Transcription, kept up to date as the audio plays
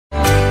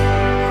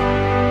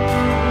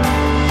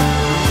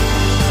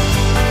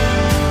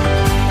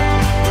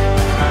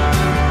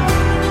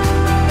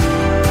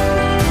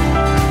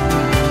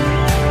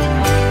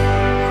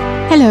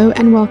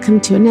and welcome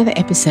to another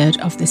episode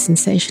of The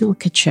Sensational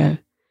Kid Show,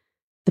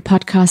 the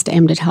podcast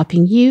aimed at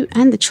helping you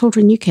and the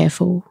children you care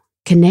for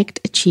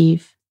connect,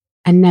 achieve,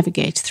 and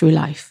navigate through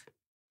life.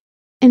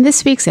 In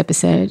this week's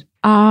episode,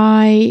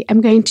 I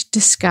am going to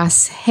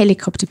discuss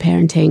helicopter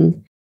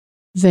parenting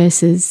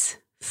versus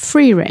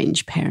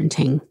free-range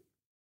parenting,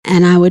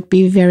 and I would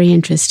be very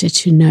interested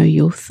to know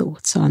your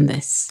thoughts on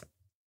this.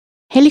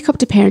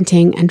 Helicopter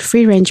parenting and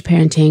free-range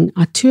parenting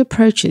are two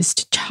approaches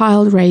to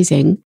child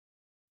raising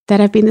that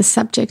have been the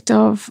subject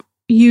of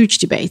huge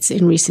debates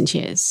in recent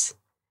years.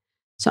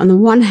 So on the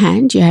one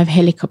hand, you have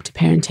helicopter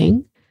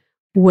parenting,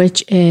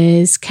 which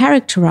is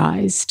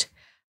characterized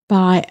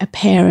by a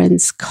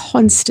parent's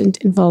constant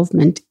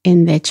involvement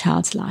in their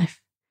child's life,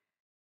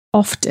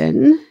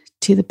 often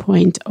to the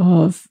point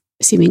of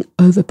seeming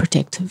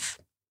overprotective.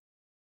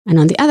 And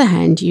on the other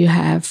hand, you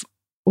have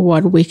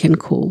what we can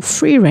call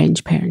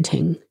free-range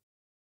parenting.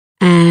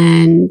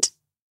 And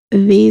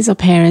these are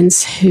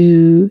parents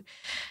who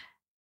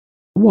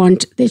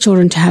want their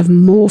children to have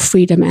more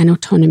freedom and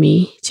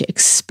autonomy to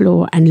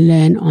explore and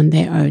learn on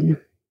their own.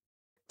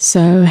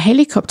 So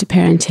helicopter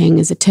parenting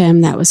is a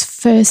term that was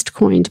first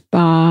coined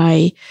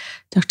by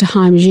Dr.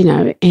 Haim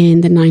Ginott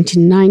in the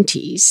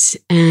 1990s,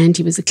 and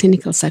he was a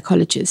clinical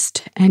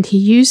psychologist. And he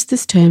used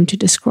this term to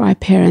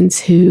describe parents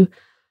who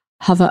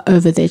hover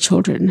over their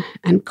children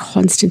and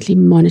constantly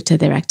monitor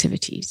their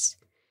activities.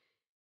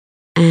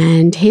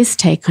 And his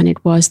take on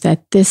it was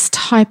that this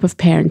type of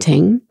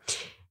parenting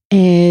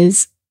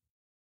is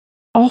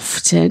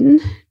often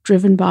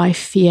driven by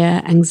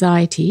fear,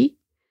 anxiety,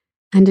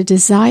 and a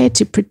desire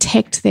to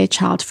protect their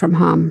child from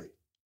harm.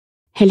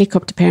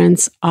 Helicopter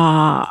parents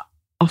are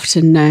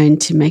often known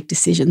to make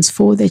decisions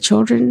for their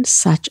children,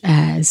 such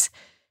as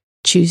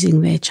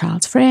choosing their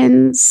child's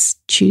friends,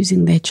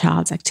 choosing their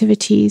child's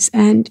activities,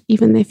 and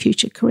even their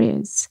future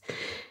careers.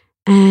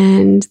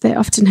 And they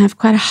often have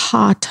quite a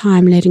hard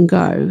time letting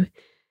go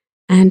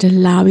and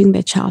allowing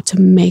their child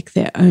to make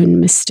their own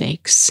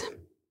mistakes.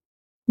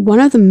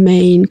 One of the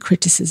main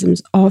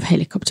criticisms of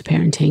helicopter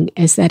parenting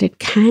is that it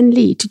can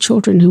lead to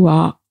children who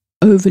are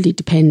overly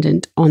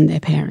dependent on their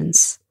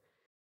parents.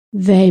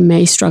 They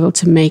may struggle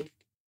to make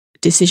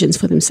decisions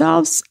for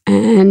themselves,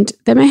 and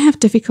they may have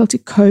difficulty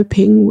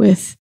coping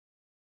with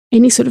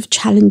any sort of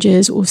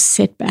challenges or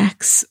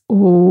setbacks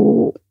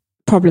or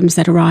problems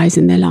that arise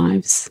in their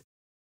lives.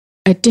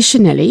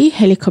 Additionally,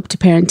 helicopter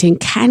parenting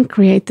can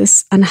create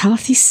this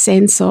unhealthy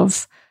sense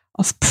of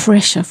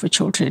pressure for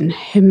children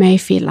who may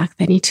feel like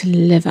they need to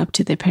live up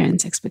to their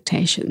parents'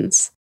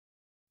 expectations.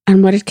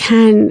 And what it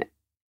can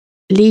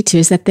lead to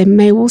is that they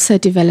may also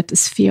develop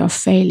this fear of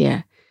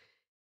failure,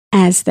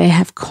 as they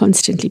have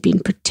constantly been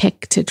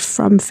protected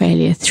from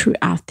failure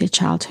throughout their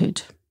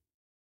childhood.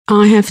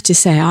 I have to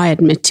say, I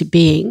admit to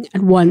being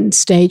at one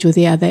stage or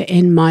the other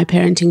in my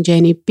parenting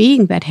journey,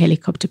 being that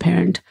helicopter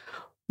parent,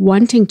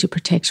 wanting to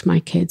protect my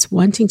kids,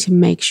 wanting to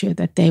make sure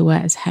that they were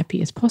as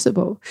happy as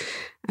possible,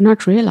 and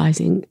not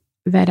realizing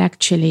that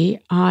actually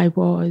I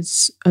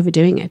was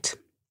overdoing it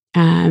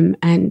and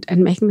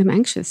making them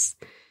anxious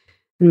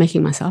and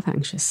making myself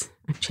anxious,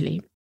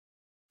 actually.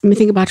 When we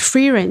think about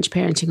free-range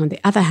parenting, on the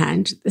other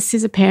hand, this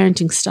is a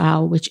parenting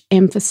style which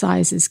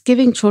emphasizes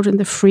giving children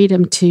the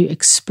freedom to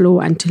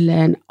explore and to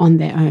learn on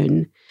their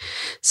own.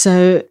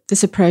 So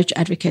this approach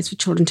advocates for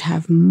children to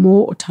have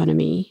more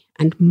autonomy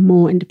and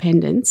more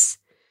independence,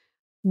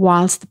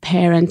 whilst the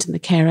parent and the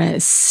carer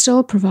is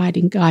still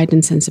providing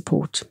guidance and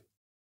support.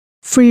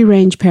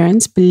 Free-range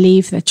parents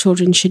believe that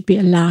children should be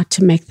allowed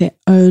to make their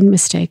own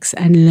mistakes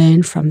and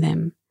learn from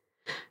them,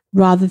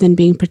 rather than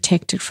being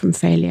protected from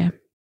failure.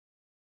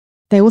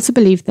 They also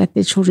believe that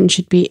their children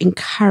should be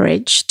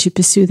encouraged to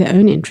pursue their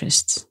own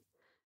interests,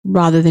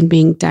 rather than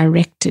being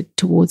directed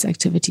towards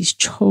activities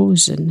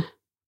chosen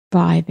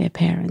by their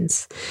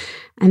parents.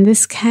 And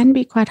this can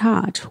be quite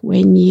hard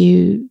when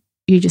you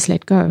just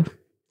let go,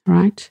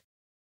 right?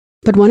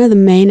 But one of the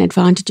main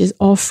advantages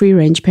of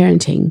free-range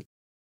parenting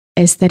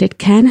is that it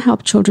can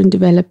help children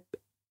develop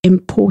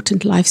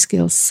important life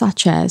skills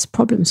such as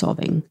problem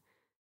solving,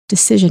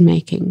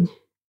 decision-making,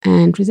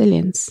 and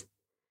resilience.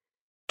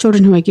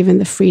 Children who are given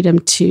the freedom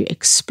to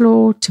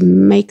explore, to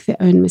make their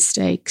own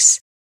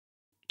mistakes,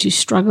 to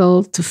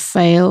struggle, to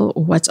fail,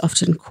 or what's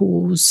often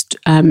called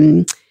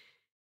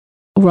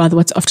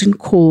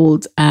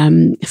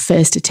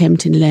first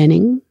attempt in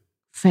learning,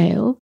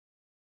 fail,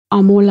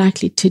 are more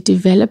likely to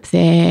develop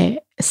their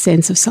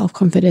sense of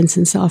self-confidence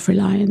and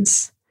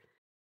self-reliance.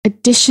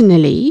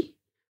 Additionally,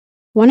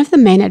 one of the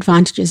main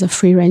advantages of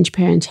free-range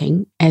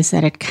parenting is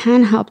that it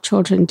can help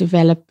children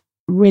develop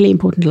really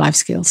important life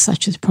skills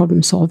such as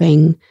problem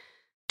solving,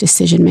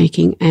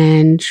 decision-making,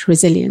 and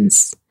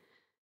resilience.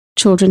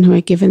 Children who are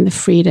given the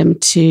freedom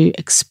to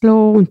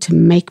explore and to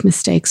make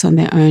mistakes on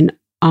their own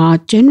are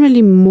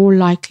generally more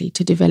likely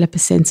to develop a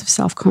sense of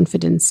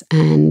self-confidence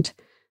and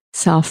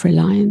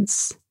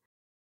self-reliance.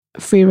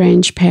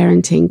 Free-range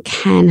parenting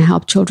can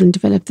help children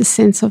develop the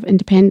sense of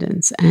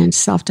independence and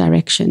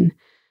self-direction,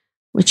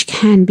 which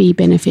can be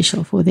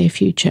beneficial for their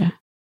future.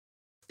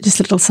 Just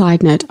a little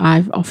side note,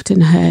 I've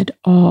often heard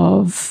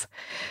of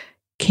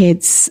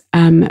kids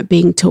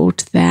being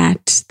taught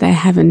that they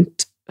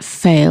haven't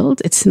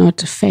failed. It's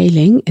not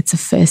failing, it's a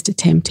first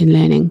attempt in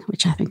learning,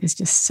 which I think is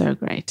just so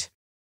great.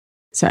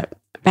 So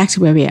back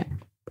to where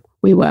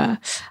we were.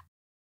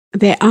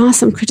 There are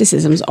some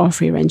criticisms of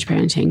free-range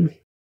parenting.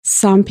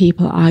 Some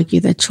people argue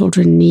that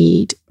children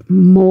need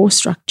more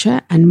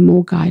structure and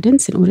more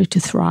guidance in order to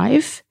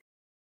thrive.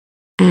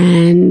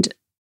 And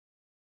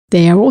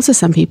there are also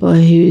some people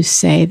who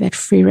say that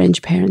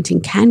free-range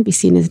parenting can be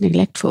seen as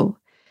neglectful,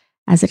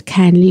 as it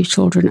can leave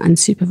children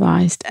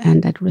unsupervised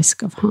and at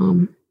risk of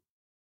harm.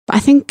 But I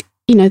think,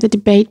 the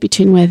debate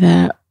between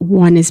whether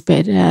one is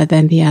better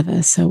than the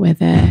other, so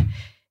whether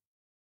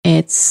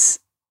it's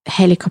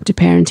helicopter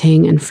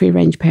parenting and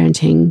free-range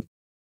parenting,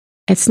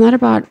 it's not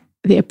about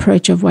the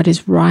approach of what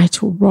is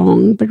right or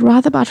wrong, but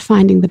rather about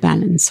finding the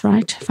balance,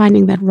 right?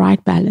 Finding that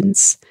right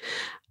balance.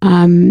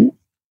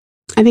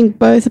 I think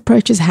both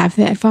approaches have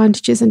their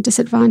advantages and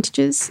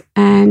disadvantages,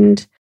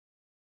 and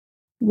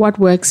what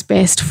works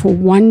best for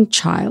one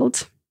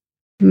child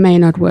may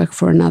not work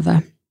for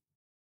another.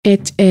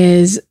 It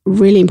is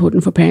really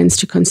important for parents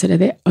to consider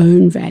their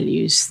own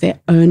values, their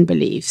own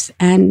beliefs,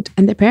 and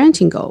their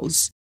parenting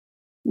goals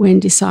when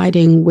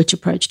deciding which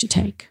approach to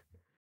take.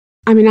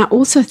 I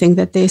also think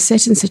that there are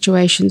certain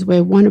situations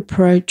where one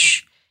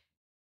approach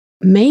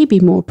may be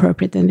more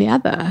appropriate than the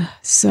other.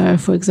 So,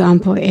 for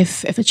example,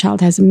 if a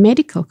child has a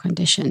medical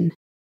condition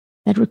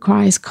that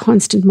requires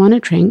constant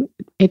monitoring,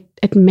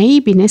 it may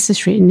be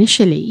necessary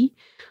initially,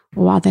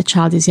 or while that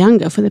child is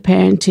younger, for the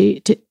parent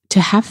to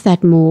have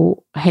that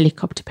more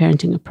helicopter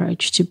parenting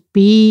approach, to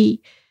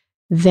be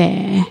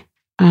there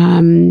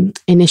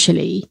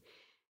initially.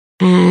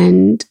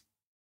 And,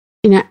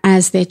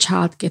 as their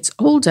child gets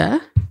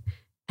older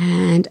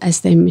and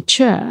as they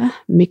mature,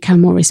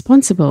 become more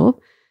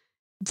responsible,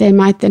 they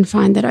might then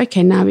find that,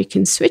 okay, now we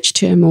can switch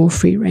to a more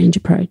free-range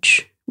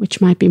approach, which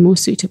might be more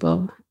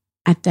suitable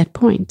at that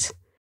point.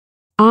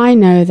 I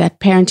know that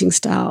parenting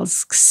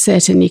styles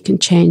certainly can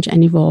change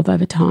and evolve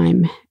over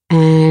time,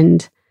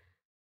 and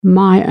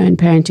my own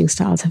parenting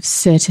styles have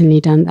certainly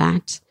done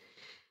that.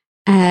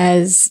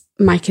 As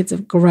my kids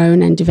have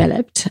grown and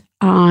developed,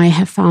 I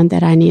have found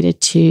that I needed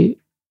to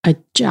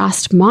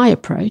adjust my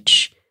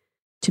approach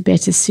to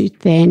better suit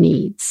their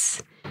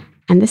needs.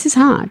 And this is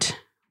hard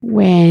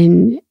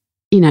when,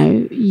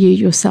 you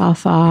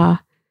yourself are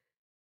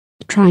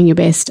trying your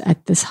best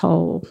at this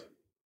whole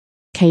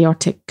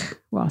chaotic,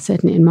 well,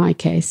 certainly in my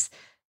case,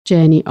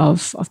 journey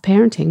of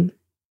parenting.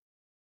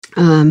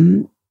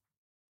 And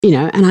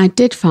I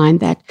did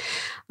find that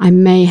I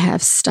may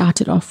have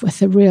started off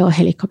with a real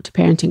helicopter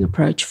parenting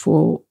approach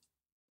for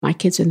my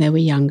kids when they were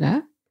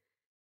younger.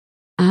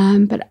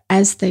 But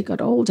as they got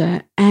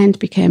older and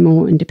became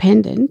more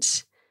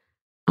independent,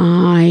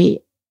 I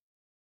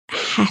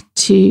had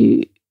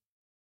to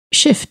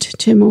shift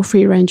to a more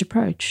free-range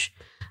approach.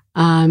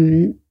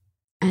 And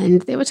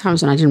there were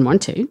times when I didn't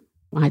want to.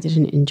 I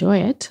didn't enjoy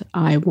it.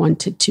 I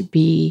wanted to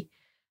be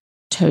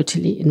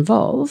totally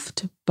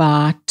involved,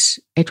 but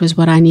it was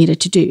what I needed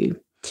to do.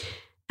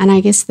 And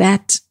I guess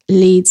that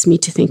leads me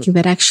to thinking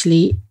that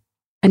actually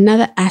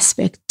another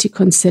aspect to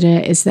consider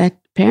is that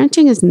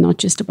parenting is not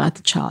just about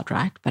the child,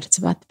 right? But it's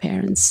about the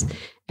parents.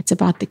 It's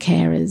about the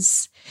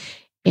carers.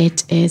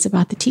 It is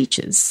about the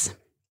teachers.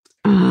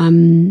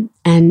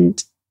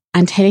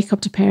 And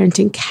helicopter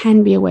parenting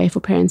can be a way for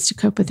parents to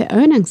cope with their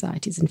own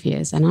anxieties and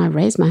fears. And I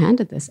raised my hand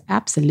at this.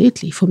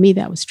 Absolutely. For me,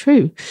 that was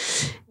true.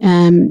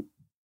 And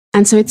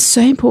so it's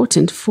so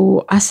important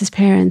for us as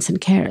parents and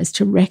carers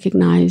to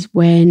recognize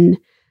when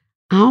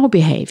our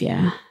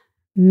behavior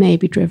may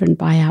be driven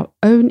by our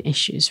own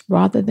issues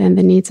rather than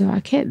the needs of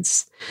our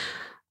kids.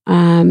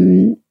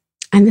 And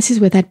this is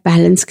where that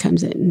balance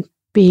comes in,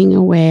 being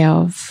aware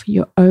of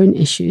your own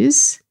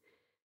issues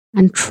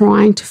and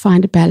trying to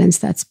find a balance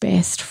that's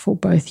best for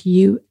both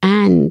you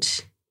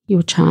and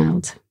your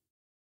child.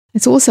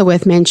 It's also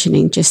worth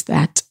mentioning just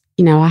that,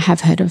 I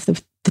have heard of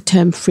the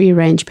term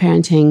free-range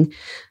parenting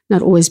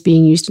not always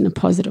being used in a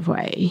positive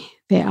way.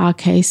 There are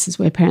cases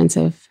where parents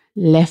have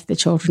left their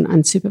children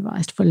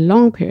unsupervised for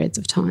long periods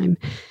of time,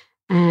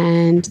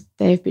 and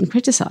they've been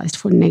criticized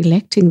for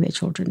neglecting their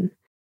children.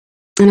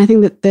 And I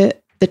think that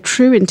the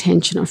true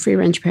intention of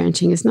free-range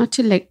parenting is not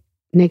to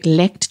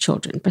neglect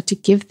children, but to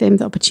give them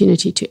the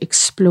opportunity to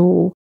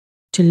explore,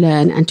 to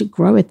learn, and to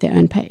grow at their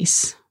own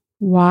pace,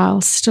 while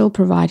still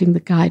providing the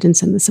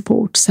guidance and the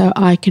support. So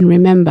I can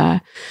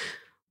remember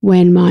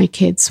when my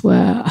kids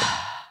were,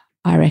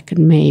 I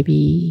reckon,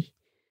 maybe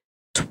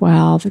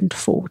 12 and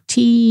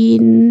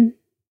 14,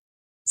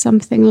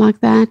 something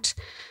like that.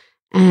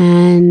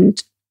 And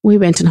we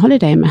went on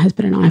holiday, my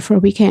husband and I, for a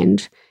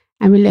weekend,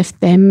 and we left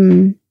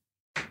them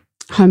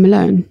home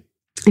alone.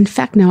 In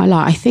fact, no, I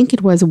lie. I think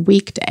it was a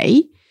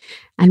weekday,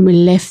 and we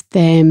left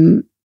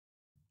them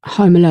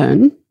home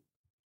alone.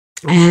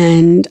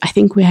 And I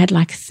think we had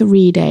like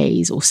 3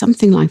 days or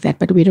something like that,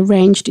 but we'd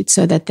arranged it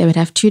so that they would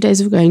have 2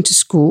 days of going to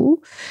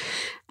school,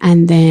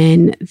 and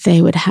then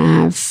they would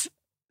have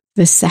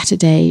the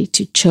Saturday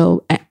to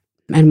chill.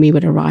 and we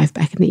would arrive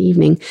back in the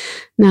evening.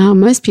 Now,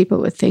 most people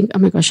would think, oh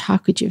my gosh, how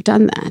could you have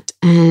done that?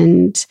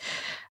 And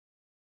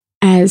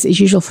as is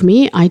usual for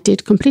me, I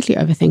did completely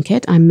overthink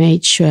it. I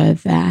made sure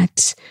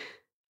that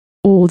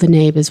all the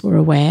neighbors were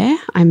aware.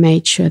 I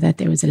made sure that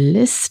there was a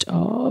list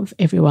of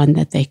everyone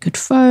that they could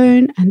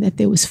phone and that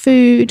there was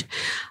food.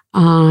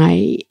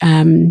 I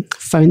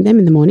phoned them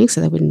in the morning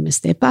so they wouldn't miss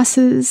their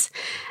buses.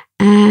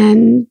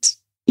 And,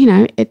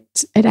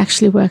 it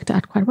actually worked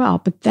out quite well.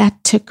 But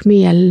that took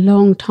me a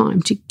long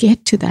time to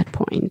get to that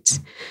point,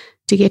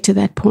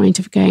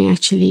 of going,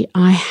 actually,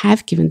 I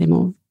have given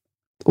them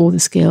all the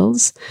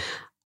skills.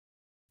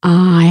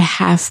 I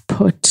have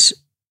put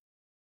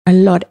a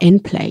lot in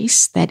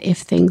place that if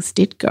things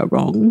did go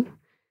wrong,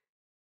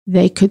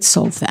 they could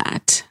solve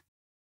that.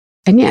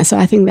 And yeah, so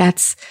I think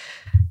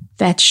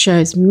that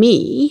shows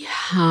me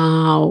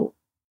how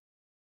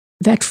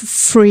that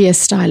freer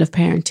style of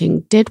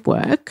parenting did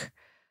work,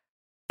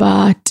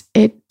 but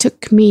it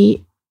took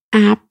me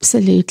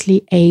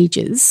absolutely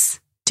ages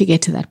to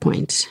get to that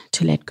point,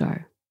 to let go.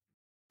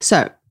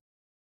 So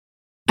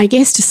I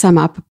guess to sum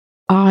up,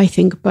 I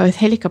think both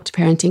helicopter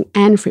parenting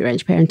and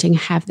free-range parenting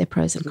have their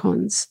pros and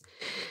cons.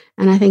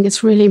 And I think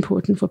it's really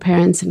important for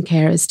parents and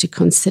carers to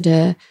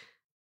consider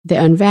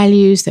their own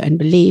values, their own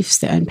beliefs,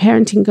 their own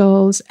parenting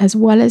goals, as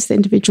well as the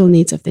individual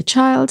needs of their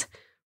child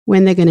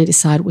when they're going to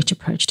decide which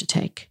approach to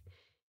take.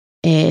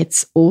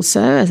 It's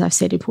also, as I've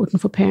said,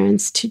 important for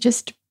parents to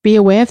just be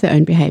aware of their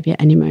own behavior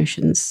and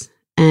emotions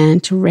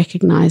and to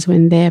recognize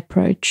when their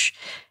approach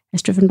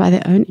is driven by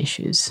their own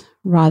issues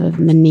rather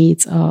than the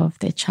needs of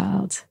their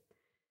child.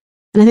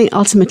 And I think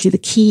ultimately the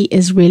key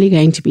is really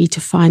going to be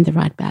to find the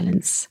right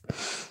balance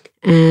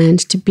and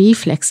to be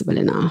flexible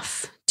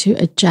enough to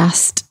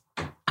adjust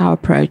our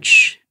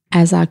approach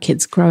as our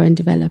kids grow and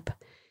develop.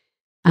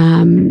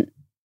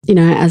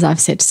 As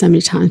I've said so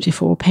many times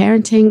before,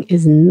 parenting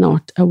is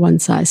not a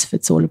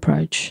one-size-fits-all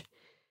approach.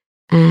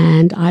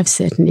 And I've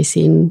certainly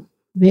seen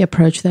the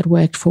approach that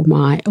worked for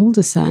my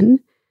older son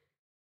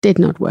did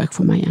not work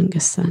for my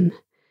youngest son.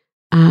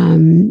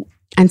 And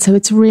so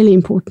it's really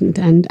important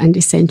and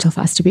essential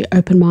for us to be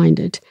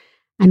open-minded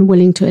and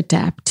willing to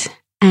adapt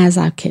as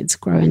our kids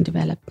grow and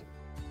develop.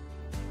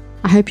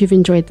 I hope you've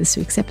enjoyed this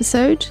week's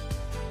episode.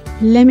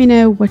 Let me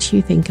know what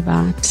you think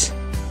about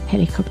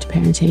helicopter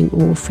parenting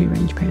or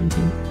free-range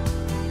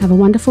parenting. Have a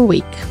wonderful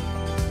week.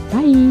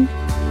 Bye.